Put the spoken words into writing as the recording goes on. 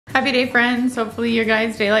Happy day, friends. Hopefully your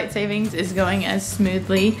guys' daylight savings is going as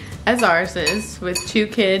smoothly as ours is with 2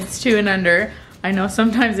 kids, 2 and under. I know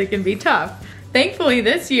sometimes it can be tough. Thankfully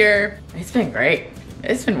this year, it's been great.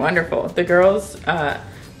 It's been wonderful. The girls,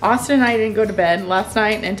 Austin and I didn't go to bed last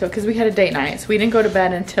night until, because we had a date night, so we didn't go to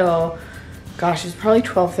bed until, gosh, it was probably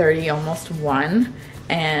 12:30, almost 1.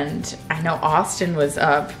 And I know Austin was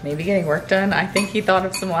up, maybe getting work done. I think he thought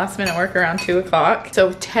of some last minute work around 2 o'clock.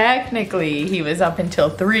 So technically he was up until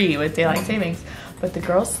 3 with daylight savings, but the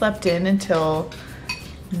girls slept in until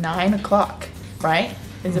 9 o'clock, right?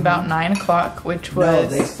 It's about 9 o'clock, which was... No,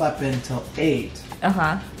 they slept in until 8.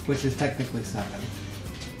 Uh-huh. Which is technically 7.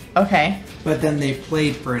 Okay. But then they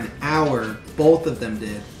played for an hour, both of them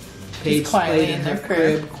did. Paige played in her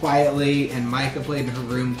crib quietly, and Micah played in her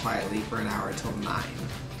room quietly for an hour till 9.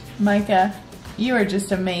 Micah, you are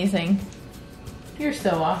just amazing. You're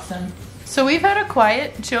so awesome. So we've had a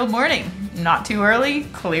quiet, chill morning. Not too early,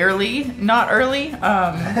 clearly not early.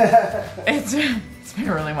 It's been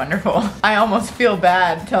really wonderful. I almost feel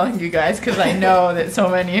bad telling you guys because I know that so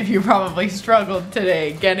many of you probably struggled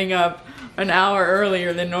today getting up an hour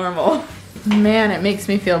earlier than normal. Man, it makes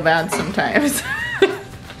me feel bad sometimes.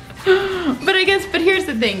 But here's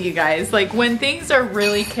the thing, you guys, like when things are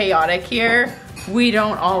really chaotic here, we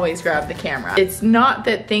don't always grab the camera. It's not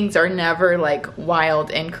that things are never like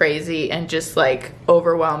wild and crazy and just like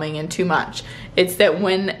overwhelming and too much. It's that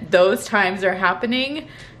when those times are happening,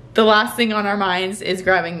 the last thing on our minds is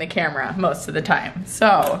grabbing the camera most of the time.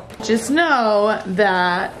 So just know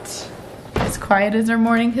that as quiet as our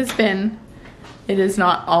morning has been, it is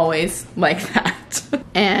not always like that.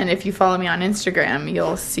 And if you follow me on Instagram,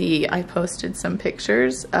 you'll see I posted some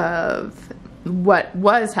pictures of what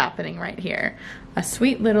was happening right here. A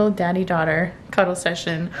sweet little daddy-daughter cuddle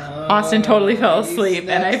session. Austin totally fell asleep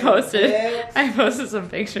and I posted some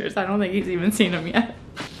pictures. I don't think he's even seen them yet.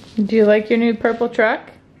 Do you like your new purple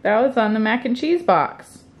truck? That was on the mac and cheese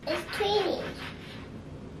box. It's cleaning.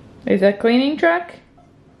 Is that cleaning truck?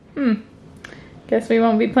 Guess we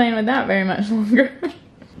won't be playing with that very much longer.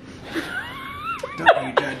 Don't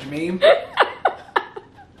you judge me.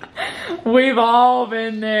 We've all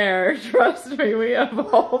been there. Trust me, we have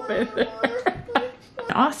all been there.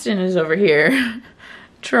 Austin is over here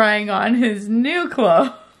trying on his new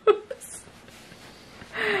clothes.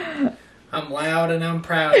 I'm loud and I'm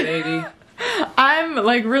proud, baby. I'm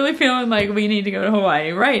like really feeling like we need to go to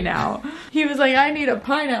Hawaii right now. He was like, I need a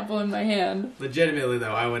pineapple in my hand. Legitimately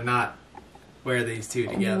though, I would not wear these two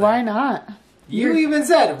together. Why not? You even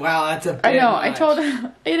said, wow, that's a bit I know, much. I told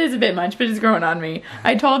him, it is a bit much, but it's growing on me.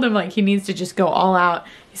 I told him like he needs to just go all out.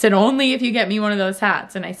 He said, only if you get me one of those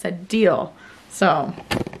hats. And I said, deal. So,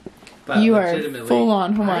 but you are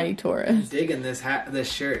full-on Hawaii tourist. I'm digging this hat, this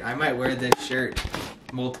shirt. I might wear this shirt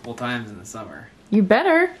multiple times in the summer. You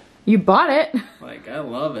better. You bought it. Like, I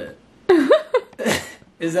love it.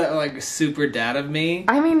 Is that like super dad of me?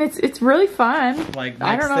 I mean, it's really fun. Like,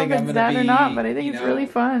 I don't know if it's dad or not, but I think it's really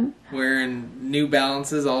fun. Wearing New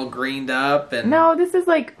Balances all greened up and no, this is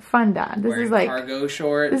like fun dad. This is like cargo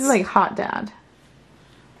shorts. This is like hot dad.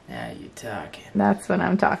 Now you talking. That's what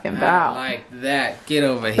I'm talking about. I like that. Get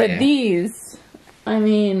over here. But these, I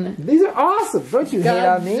mean, these are awesome. Don't you hate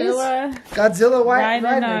on these? Godzilla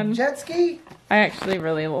riding a jet ski. I actually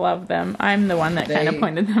really love them. I'm the one that kind of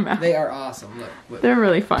pointed them out. They are awesome. Look. They're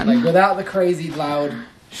really fun. Like without the crazy loud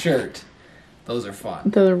shirt, those are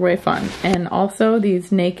fun. Those are way fun. And also these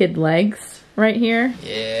naked legs right here.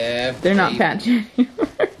 Yeah, they're not patchy anymore.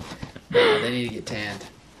 No, they need to get tanned.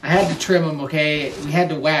 I had to trim them, okay? We had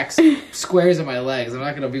to wax squares on my legs. I'm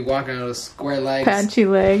not going to be walking out with square legs. Patchy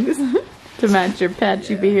legs to match your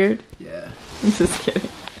patchy beard. Yeah. I'm just kidding.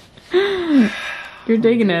 You're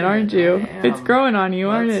digging it, aren't you? It's growing on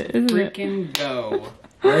you, aren't it? Isn't it? Freaking go.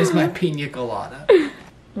 Where's my pina colada?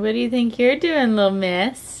 What do you think you're doing, little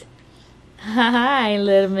miss? Hi,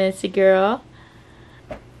 little missy girl.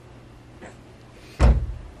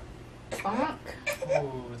 Fuck.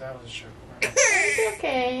 Oh, that was a sharp one. It's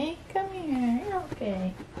okay. Come here. You're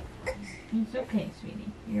okay. It's okay,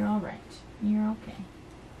 sweetie. You're alright. You're okay.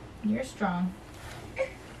 You're strong.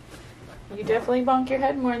 You definitely bonk your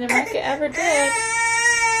head more than Micah ever did.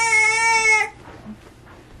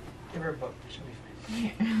 Give her a book. She'll be fine.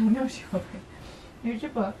 Here. No, she'll be. Here's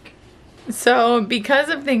your book. So, because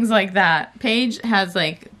of things like that, Paige has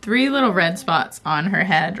like 3 little red spots on her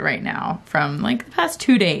head right now from like the past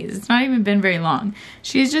 2 days. It's not even been very long.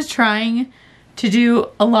 She's just trying to do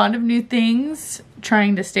a lot of new things,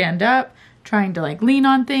 trying to stand up, trying to like lean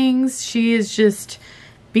on things. She is just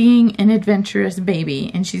being an adventurous baby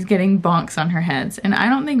and she's getting bonks on her heads. And I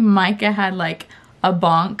don't think Micah had like a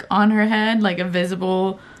bonk on her head, like a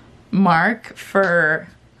visible mark for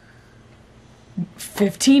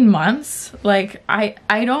 15 months. Like,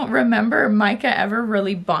 I don't remember Micah ever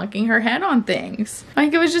really bonking her head on things.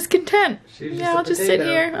 Micah was just content. Yeah, I'll just sit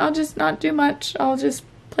here. I'll just not do much. I'll just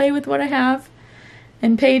play with what I have.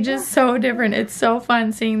 And Paige is so different. It's so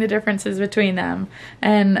fun seeing the differences between them.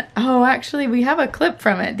 And, oh, actually, we have a clip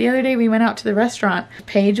from it. The other day we went out to the restaurant.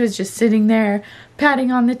 Paige was just sitting there,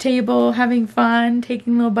 patting on the table, having fun,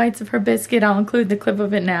 taking little bites of her biscuit. I'll include the clip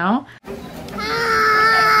of it now.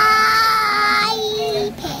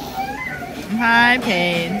 Hi,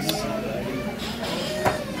 Paige.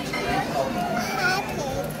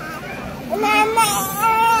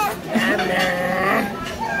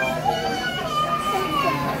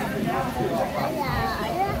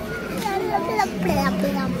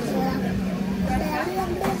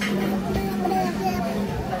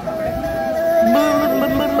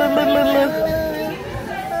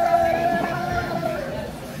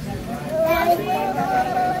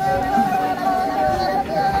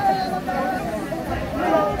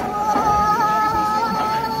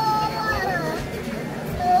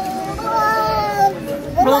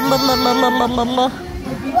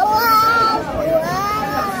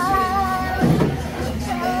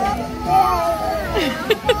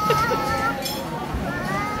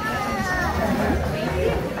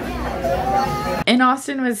 And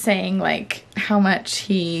Austin was saying like how much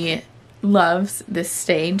he loves this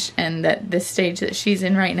stage, and that this stage that she's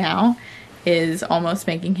in right now is almost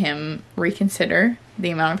making him reconsider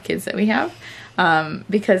the amount of kids that we have.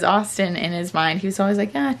 Because Austin, in his mind, he was always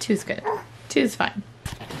like, ah, 2's good. 2's fine.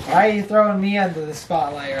 Why are you throwing me under the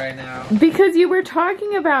spotlight right now? Because you were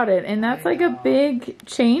talking about it, and that's like a big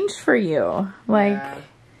change for you. Like, yeah.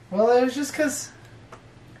 Well, it was just because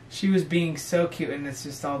she was being so cute, and it's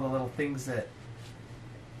just all the little things that...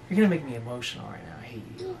 You're gonna make me emotional right now. I hate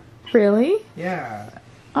you. Really? Yeah.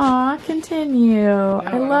 Aw, continue. No,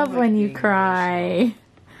 I love when you cry. Emotional.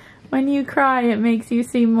 When you cry, it makes you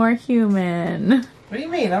seem more human. What do you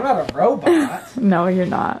mean? I'm not a robot. No, you're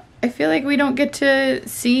not. I feel like we don't get to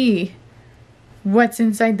see what's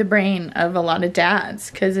inside the brain of a lot of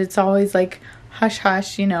dads, because it's always like hush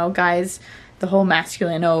hush, you know, guys, the whole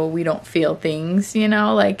masculine, oh, we don't feel things, you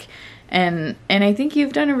know, like, and I think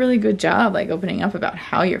you've done a really good job, like, opening up about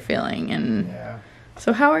how you're feeling. And yeah.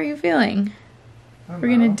 So how are you feeling? We're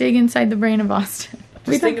gonna dig inside the brain of Austin.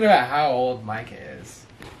 Just thinking about how old Micah is,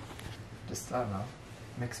 just, I don't know,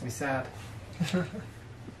 makes me sad.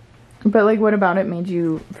 But, like, what about it made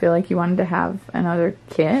you feel like you wanted to have another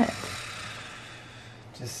kid?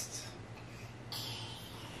 Just...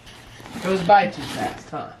 It goes by too fast,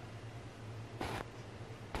 huh?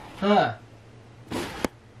 Huh?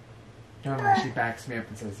 Normally she backs me up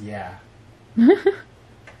and says, yeah.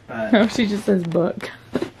 But no, she just says book.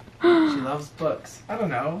 She loves books. I don't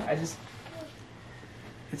know. I just...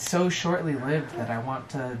 It's so shortly lived that I want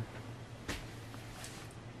to...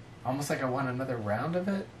 Almost like I want another round of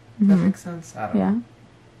it. Does that make sense? I don't know.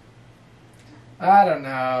 I don't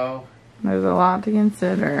know. There's a lot to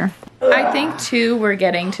consider. I think, too, we're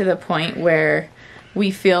getting to the point where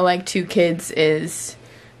we feel like 2 kids is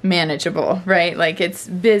manageable, right? Like, it's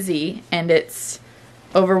busy and it's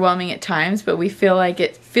overwhelming at times, but we feel like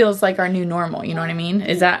it feels like our new normal. You know what I mean?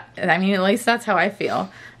 Is that, I mean, at least that's how I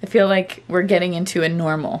feel. I feel like we're getting into a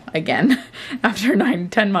normal again after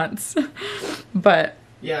 9-10 months. But...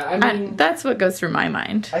 yeah, I mean... that's what goes through my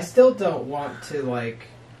mind. I still don't want to, like,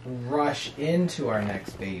 rush into our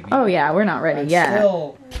next baby. Oh, yeah, we're not ready yet. I'm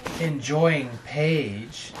still enjoying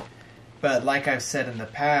Paige, but like I've said in the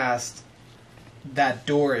past, that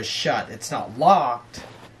door is shut. It's not locked,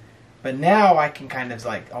 but now I can kind of,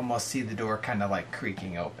 like, almost see the door kind of, like,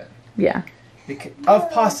 creaking open. Yeah. Because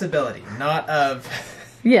of possibility, not of...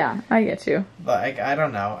 Yeah, I get you. Like, I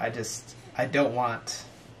don't know. I don't want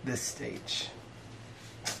this stage.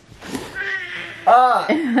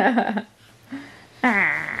 I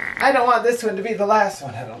don't want this one to be the last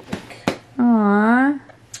one, I don't think. Aw,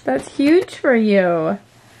 that's huge for you.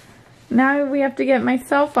 Now we have to get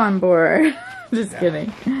myself on board. Just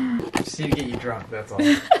kidding. Just need to get you drunk, that's all.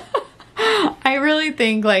 I really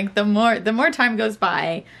think, like, the more time goes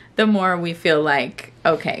by, the more we feel like,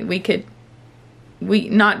 okay,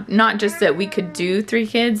 not just that we could do 3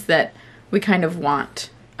 kids, that we kind of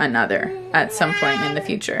want another at some point in the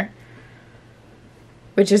future.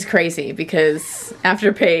 Which is crazy, because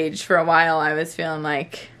after Paige, for a while, I was feeling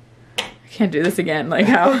like, I can't do this again. Like,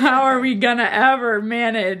 how are we gonna ever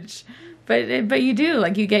manage? But you do,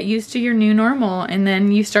 like, you get used to your new normal, and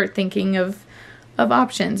then you start thinking of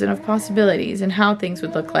options and of possibilities and how things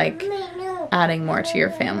would look like adding more to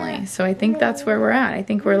your family. So I think that's where we're at. I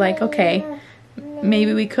think we're like, okay,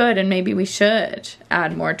 maybe we could and maybe we should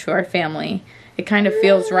add more to our family. It kind of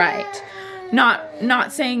feels right.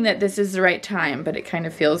 Not saying that this is the right time, but it kind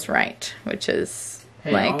of feels right, which is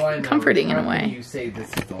like comforting in a way. You say this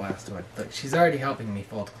is the last one. Look, she's already helping me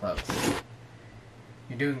fold clothes.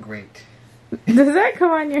 You're doing great. Does that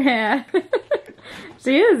come on your hand?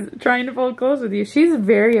 She is trying to fold clothes with you. She's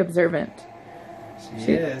very observant.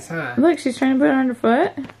 She is, huh? Look, she's trying to put it on her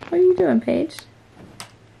foot. What are you doing, Paige?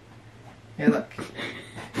 Hey, look.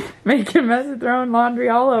 Making a mess of throwing laundry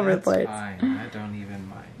all over the place. That's fine. I don't even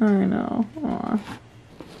mind. I know. Aw.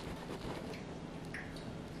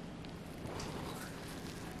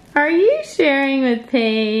 Are you sharing with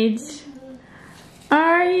Paige?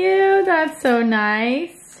 Are you? That's so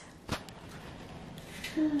nice.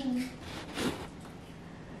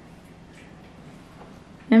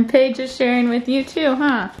 And Paige is sharing with you too,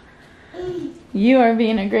 huh? You are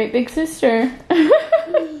being a great big sister.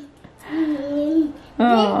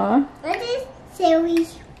 Aww. That is silly.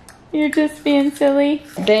 You're just being silly.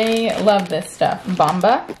 They love this stuff.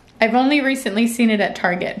 Bomba. I've only recently seen it at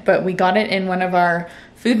Target, but we got it in one of our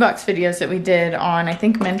food box videos that we did on, I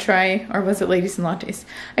think, Men Try, or was it Ladies and Lattes?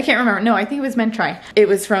 I can't remember. No, I think it was Men Try. It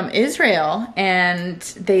was from Israel, and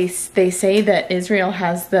they say that Israel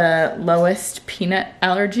has the lowest peanut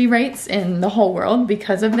allergy rates in the whole world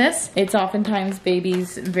because of this. It's oftentimes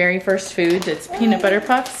babies' very first foods. It's peanut butter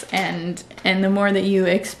puffs, and the more that you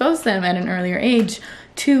expose them at an earlier age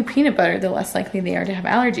to peanut butter, the less likely they are to have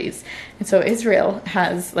allergies. And so Israel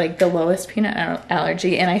has like the lowest peanut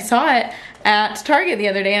allergy, and I saw it at Target the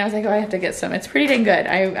other day and I was like, oh, I have to get some. It's pretty dang good.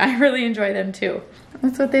 I really enjoy them too.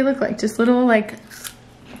 That's what they look like, just little like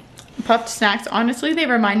puffed snacks. Honestly, they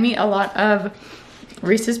remind me a lot of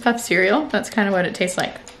Reese's Puff cereal. That's kind of what it tastes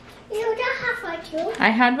like. You don't have one too? I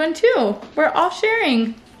had one too. We're all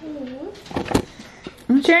sharing.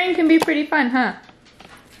 And sharing can be pretty fun, huh?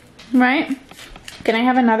 Right? Can I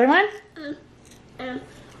have another one? I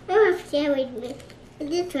don't have to share with me.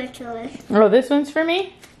 This one's yours. Oh, this one's for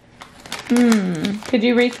me? Could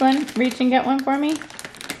you reach and get one for me?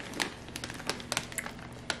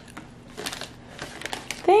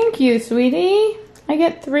 Thank you, sweetie. I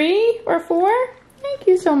get 3 or 4? Thank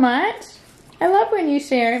you so much. I love when you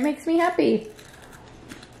share. It makes me happy.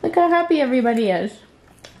 Look how happy everybody is.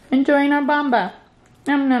 Enjoying our bomba.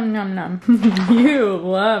 Nom nom nom nom. You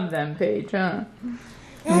love them, Paige, huh?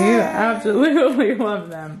 You absolutely love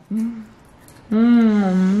them.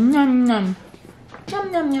 Nom nom.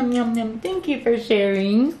 Nom nom nom nom nom. Thank you for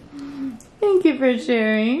sharing. Thank you for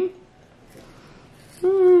sharing.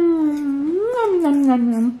 Nom nom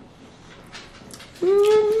nom nom.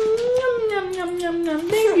 Nom nom nom nom nom.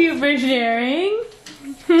 Thank you for sharing.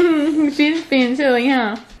 She's being silly,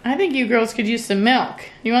 huh? I think you girls could use some milk.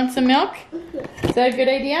 You want some milk? Is that a good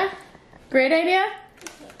idea? Great idea?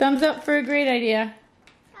 Thumbs up for a great idea.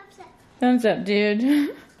 Thumbs up,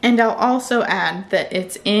 dude. And I'll also add that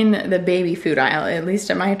it's in the baby food aisle, at least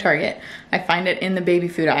at my Target. I find it in the baby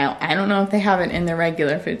food aisle. I don't know if they have it in the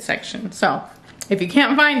regular food section. So if you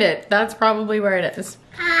can't find it, that's probably where it is.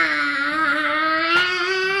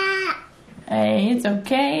 Hey, it's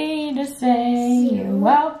okay to say you're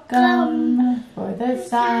welcome for the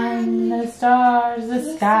sun, the stars,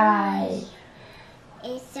 the sky.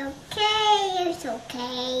 It's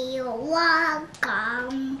okay, you're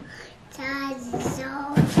welcome.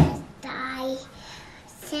 So just I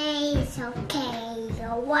say it's okay,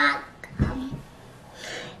 you're welcome.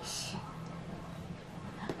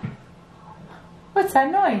 What's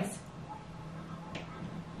that noise?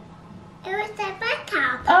 It was the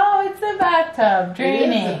bathtub. Oh, it's the bathtub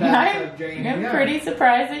draining. It is the bathtub draining. I'm pretty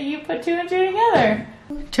surprised that you put 2 and 2 together.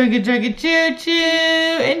 Chugga chugga choo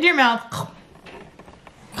choo into your mouth.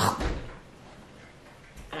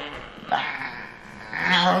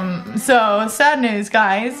 So sad news,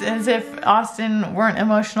 guys. As if Austin weren't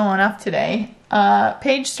emotional enough today,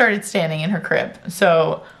 Paige started standing in her crib.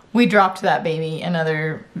 So we dropped that baby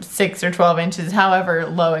another 6 or 12 inches, however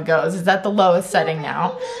low it goes. It's at the lowest setting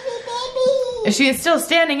now. She is still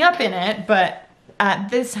standing up in it, but at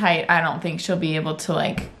this height, I don't think she'll be able to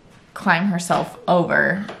like climb herself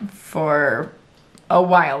over for a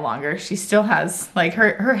while longer. She still has, like,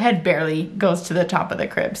 her head barely goes to the top of the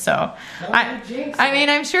crib. So I mean,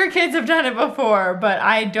 I'm sure kids have done it before, but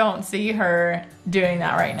I don't see her doing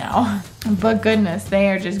that right now. But goodness, they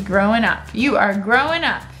are just growing up. You are growing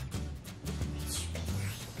up.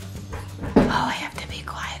 Oh, I have to be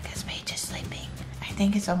quiet because Paige is sleeping. I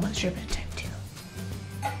think it's almost your bedtime too.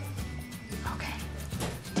 Okay,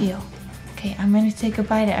 deal. Okay, I'm gonna say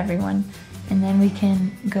goodbye to everyone and then we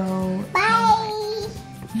can go. Bye.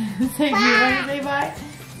 Say, do you want to say bye?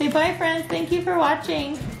 Say bye, friends. Thank you for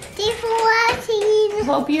watching. Thanks for watching.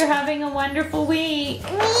 Hope you're having a wonderful week.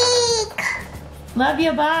 Love you.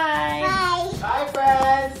 Bye. Bye.